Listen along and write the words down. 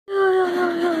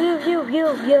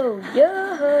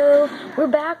Yo! We're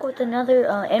back with another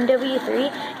Mw3,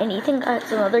 and Ethan got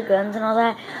some other guns and all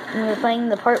that, and we're playing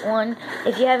the part 1.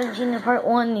 If you haven't seen the part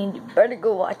 1, then you better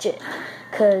go watch it,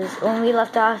 because when we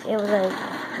left off, it was like,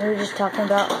 we were just talking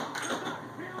about that.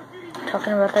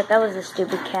 That was a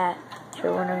stupid cat, if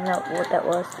you're wondering what that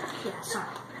was. Yeah, sorry.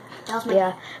 That was my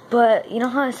cat. But you know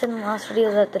how I said in the last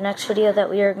video that the next video that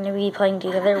we are going to be playing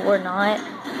together, we're not?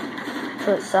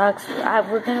 So it sucks.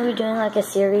 We're going to be doing like a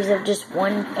series of just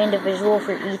one individual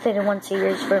for Ethan and one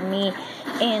series for me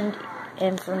and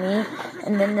for me.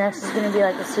 And then next is going to be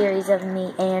like a series of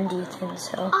me and Ethan.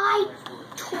 So I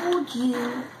told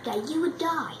you that you would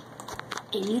die,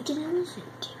 and you didn't listen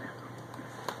to me.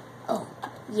 Oh,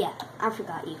 yeah, I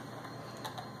forgot you.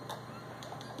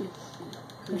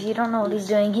 if you don't know what he's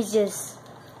doing, he's just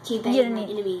teabagging my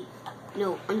enemy.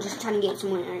 No, I'm just trying to get some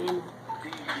more ammo.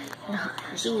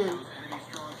 Machine gun.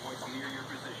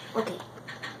 Okay.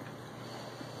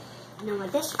 Now my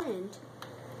best friend,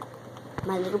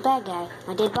 my little bad guy,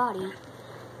 my dead body,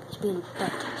 is being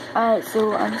abducted. Alright,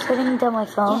 so I'm setting down my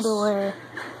phone to where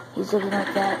he's looking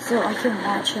like that, so I can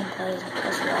watch him play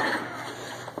as well.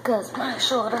 Because my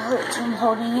shoulder hurts from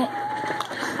holding it.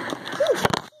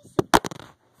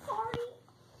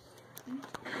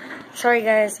 Sorry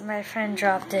guys, my friend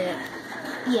dropped it.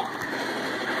 Yeah.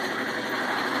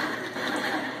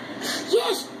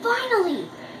 Yes, finally!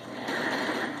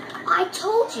 I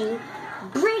told you,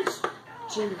 Bridge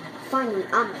General. Finally,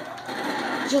 I'm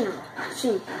General.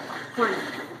 Soon. Finally.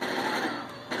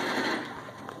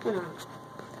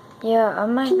 Yeah, I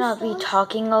might not be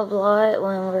talking a lot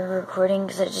when we're recording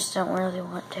because I just don't really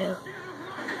want to.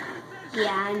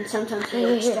 Yeah, and sometimes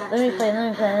Here, let me play.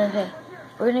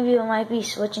 Might be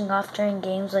switching off during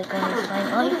games like when he's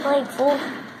playing. Let me play full.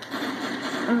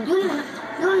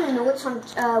 You don't even know what's on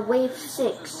Wave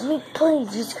 6. Let me play,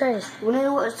 Jesus Christ. You want to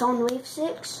know what's on Wave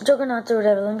 6? Juggernauts or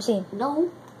whatever, let me see. No.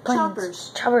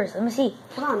 Planes. Choppers, let me see.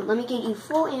 Hold on, let me get you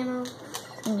full ammo.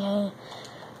 Okay.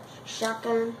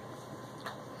 Shotgun.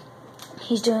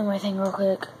 He's doing my thing real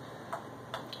quick.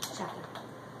 Shotgun.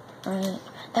 Alright.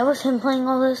 That was him playing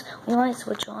all this. We might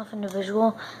switch off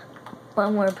individual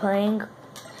when we're playing.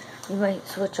 We might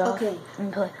switch off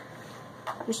and play.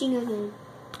 Machine gun.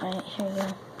 Alright, here we go.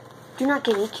 Do not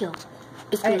get a kill.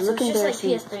 It's Alright, so it's just like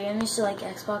PS3. I'm used to like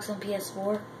Xbox and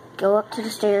PS4. Go up to the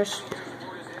stairs.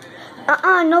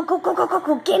 No, go.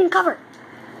 Get in cover.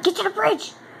 Get to the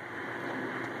bridge.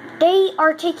 They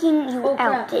are taking you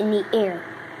out in the air.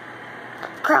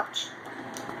 Crouch.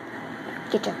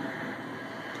 Get down.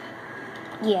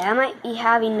 Yeah, I might be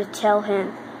having to tell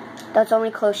him that's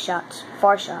only close shots,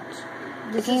 far shots.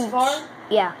 This is far?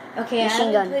 Yeah. Okay, I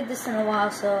haven't played this in a while,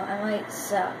 so I might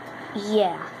suck.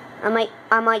 Yeah. I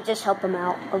might just help him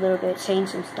out a little bit, saying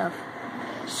some stuff.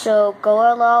 So go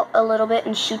out a little bit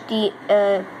and shoot the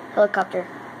helicopter.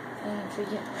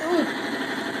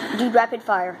 Do rapid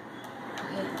fire.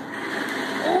 Okay.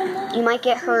 You might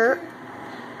get hurt,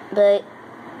 but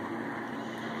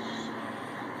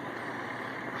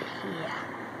yeah.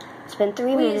 It's been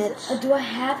 3 minutes. Do I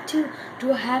have to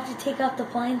take out the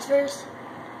planes first?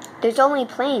 There's only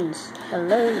planes.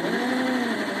 Hello.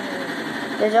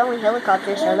 There's only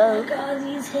helicopters. Hello. Oh my god,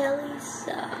 these helis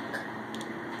suck.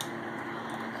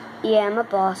 Yeah, I'm a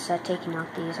boss at taking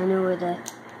out these. I know where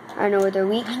their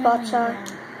weak spots are.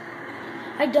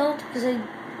 I don't, because I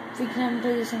freaking haven't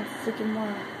played this in a freaking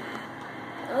while.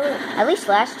 At least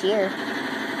last year. I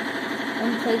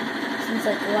haven't played since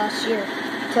like last year.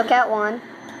 Took out one.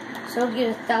 So I'll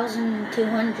get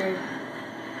 1,200.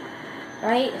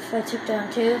 Right? If I took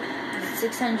down 2,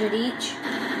 600 each.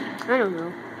 I don't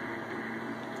know.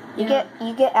 You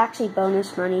get actually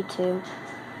bonus money too.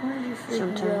 Where did you freaking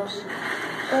sometimes go?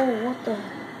 Oh, what the?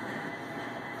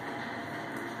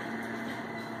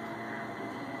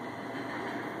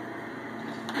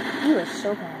 You are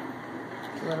so bad.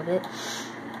 A little bit.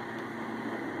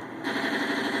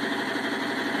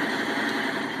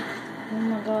 Oh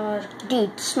my god.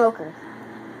 Dude, smoker.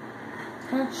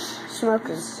 Huh?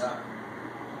 Smoker.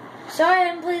 Sorry, I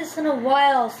haven't played this in a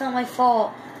while. It's not my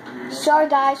fault. Sorry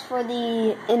guys for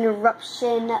the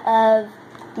interruption of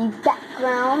the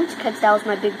background, because that was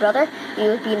my big brother. He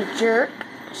was being a jerk.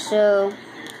 So,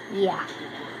 yeah.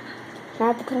 Can I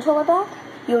have the controller back?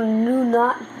 You do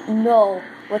not know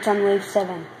what's on Wave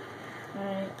 7.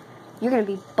 Alright. You're going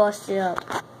to be busted up.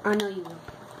 I know you will.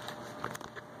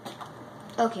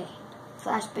 Okay.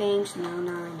 Flashbangs. No, I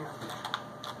know.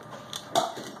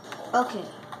 Okay.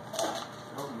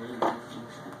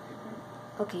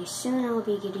 Okay, soon I will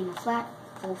be getting a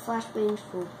full flashbangs,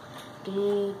 full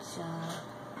grenades,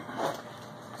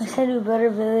 I said do better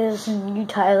videos than you,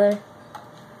 Tyler.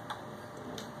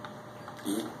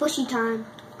 Bushy time.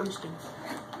 I'm just kidding.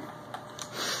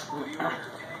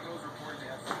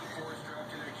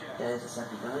 That is a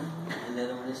second gun, and the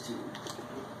other one is 2.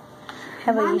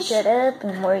 How about you shut up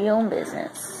and wear your own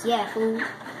business? Yeah, fool.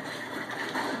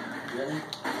 Really?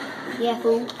 Yeah,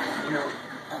 fool. You know,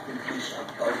 I can finish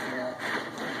up both of that.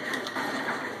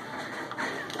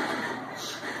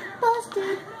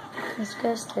 Busted.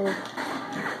 Disgusted.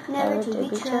 Never to be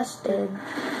trusted.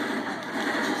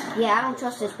 Yeah, I don't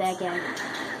trust this bad guy.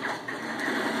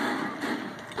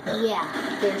 Yeah,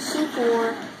 there's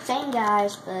C4, same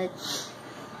guys, but...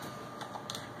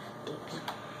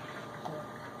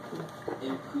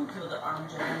 Who killed the armed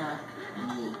Gemini?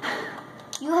 Me.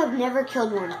 You have never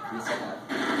killed one. Yes, I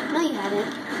have. No, you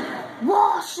haven't.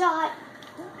 Wall shot!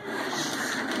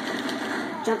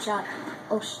 Jump shot.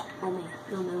 Oh, oh man.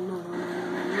 No, no, no, no, no, no,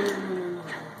 no, no, no, no.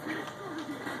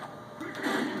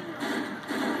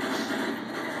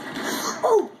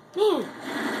 Oh, man!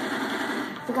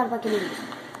 Forgot about grenades.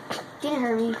 Didn't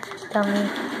hurt me. Dummy.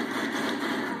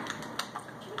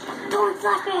 Don't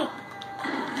flashbang!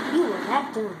 You were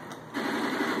that dumb.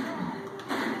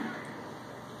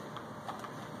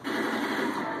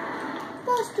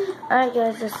 Busted. Alright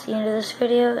guys, that's the end of this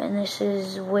video, and this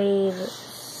is wave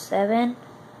 7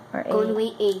 or 8. Going to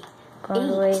wave 8. Going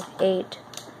to wave 8.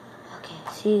 Okay.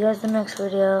 See you guys in the next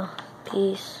video.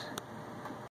 Peace.